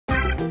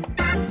Hello?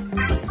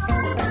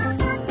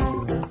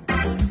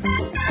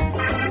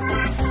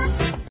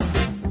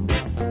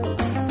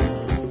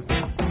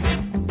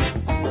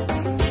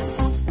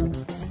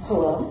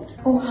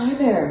 Oh, hi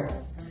there.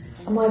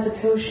 I'm Liza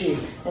Koshy,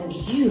 and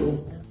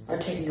you are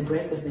taking a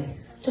break with me.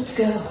 Let's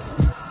go.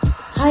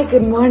 Hi,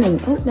 good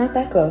morning. Oh, not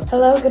that close.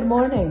 Hello, good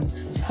morning.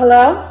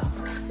 Hello?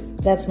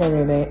 That's my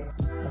roommate.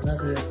 I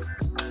love you.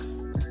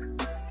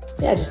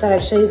 Yeah, I just thought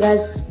I'd show you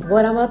guys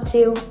what I'm up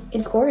to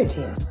in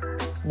quarantine.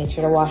 Make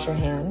sure to wash your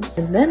hands.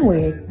 And then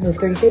we move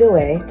 3 feet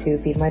away to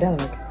feed my dog.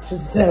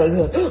 Just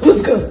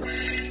let's go.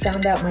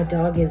 Found out my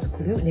dog is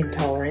gluten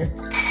intolerant.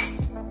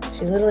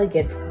 She literally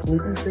gets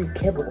gluten-free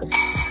kibble.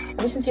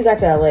 Ever since you got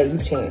to LA,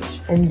 you've changed.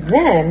 And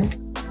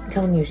then, I'm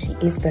telling you, she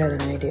eats better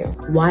than I do.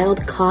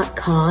 Wild caught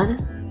cod,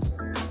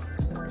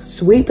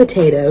 sweet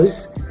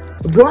potatoes,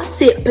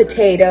 russet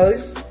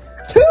potatoes,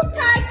 2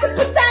 types of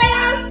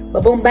potatoes,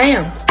 ba-boom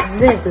bam. And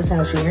this is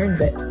how she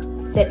earns it.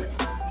 Sit.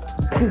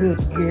 Good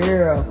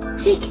girl.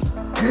 Cheek.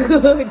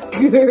 Good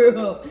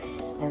girl.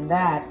 And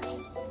that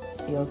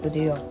seals the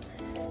deal.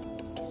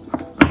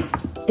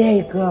 There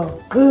you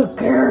go. Good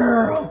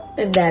girl.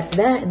 And that's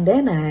that. And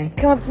then I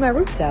come up to my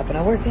rooftop and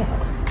I work out.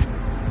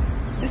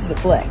 This is a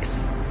flex.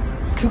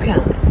 2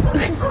 comments.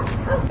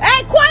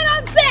 Hey, quiet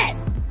on set!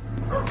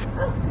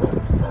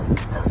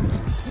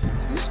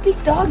 You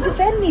speak dog,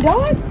 defend me,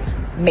 dog.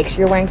 Make sure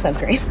you're wearing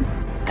sunscreen.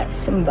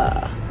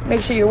 Simba.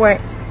 Make sure you're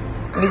wearing.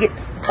 Let me get.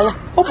 Hello.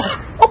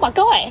 Oh my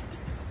god.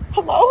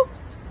 Hello?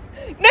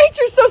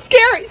 Nature's so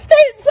scary.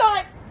 Stay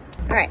inside.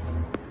 All right.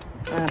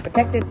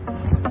 Protected.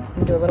 I'm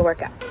gonna do a little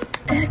workout.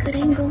 Is that a good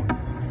angle?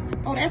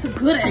 Oh, that's a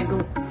good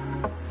angle.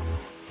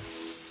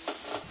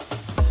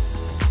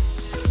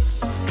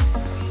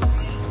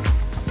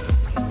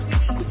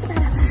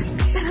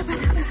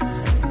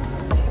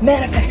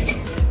 Manifest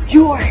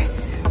your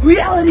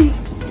reality.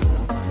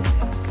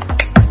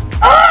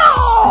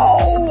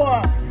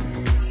 Oh!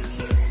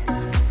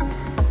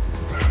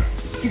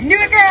 You can do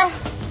it, girl.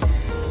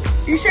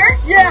 You sure?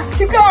 Yeah,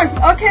 keep going.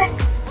 Okay.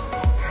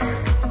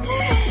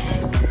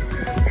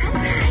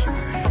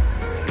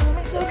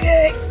 It's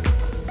okay.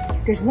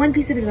 There's one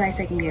piece of advice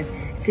I can give.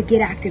 It's to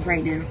get active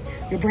right now.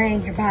 Your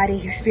brain, your body,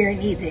 your spirit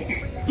needs it.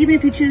 Even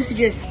if you choose to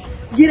just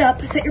get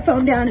up, set your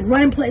phone down, and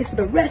run in place for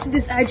the rest of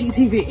this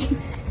IGTV.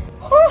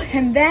 Whew,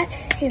 and that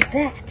is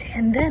that.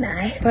 And then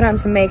I put on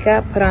some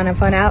makeup, put on a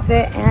fun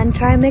outfit, and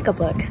try a makeup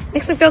look.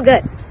 Makes me feel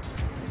good.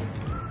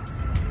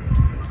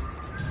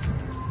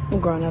 We'll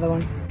grow another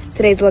one.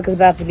 Today's look is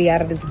about to be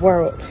out of this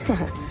world.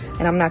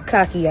 And I'm not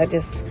cocky, I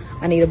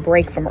need a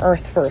break from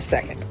Earth for a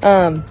second.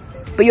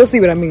 But you'll see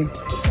what I mean.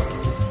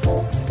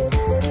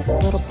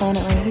 Little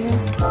planet right here.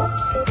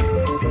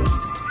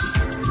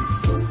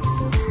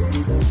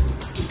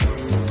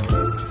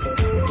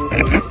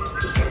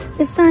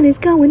 The sun is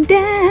going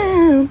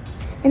down,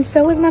 and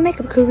so is my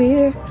makeup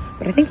career.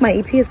 But I think my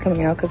EP is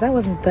coming out because that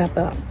wasn't that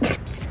bad.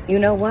 You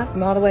know what?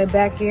 From all the way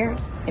back here,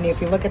 and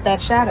if you look at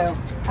that shadow,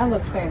 I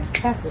look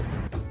fantastic.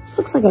 This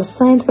looks like a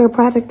science fair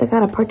project that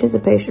got a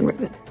participation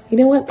ribbon. You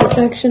know what?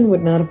 Perfection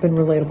would not have been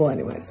relatable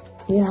anyways.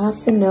 You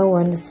have to know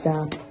when to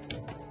stop,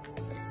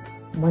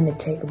 when to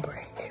take a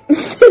break.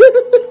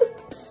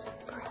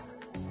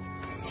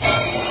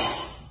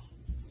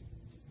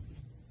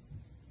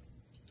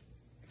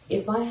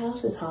 If my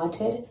house is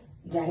haunted,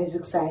 that is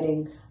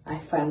exciting. I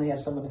finally have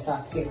someone to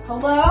talk to.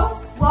 Hello?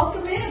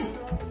 Welcome in.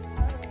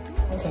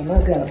 Okay,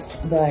 no ghost,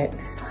 but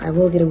I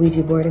will get a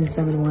Ouija board and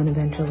summon one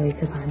eventually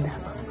because I'm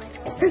that lonely.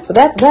 So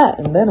that's that,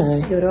 and then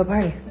I go to a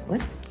party.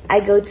 What?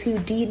 I go to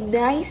the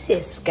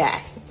nicest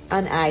guy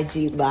on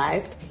IG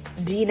Live.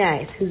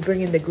 D-Nice, who's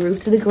bringing the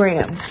groove to the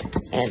gram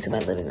and to my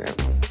living room.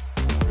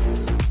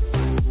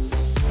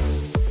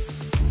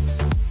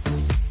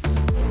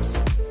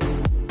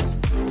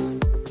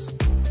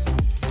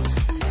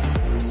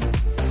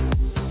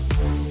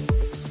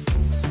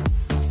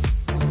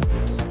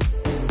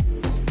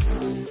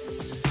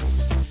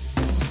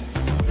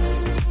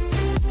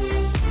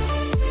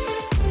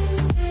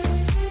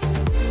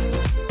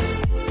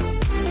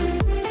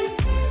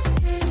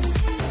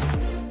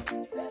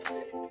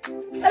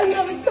 I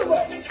love it so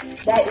much.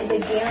 That is a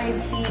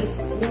guaranteed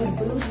mood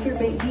booster,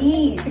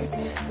 baby.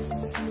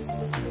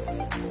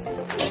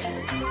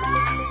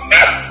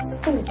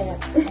 What is that?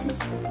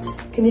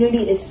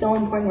 Community is so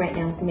important right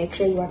now, so make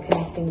sure you are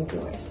connecting with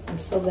yours. I'm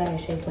so glad I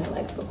shaved my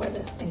legs before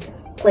this. Thank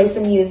God. Play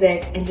some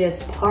music and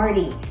just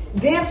party.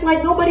 Dance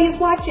like nobody is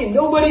watching.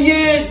 Nobody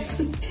is.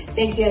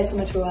 Thank you guys so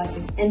much for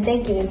watching. And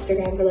thank you,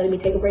 Instagram, for letting me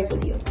take a break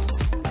with you.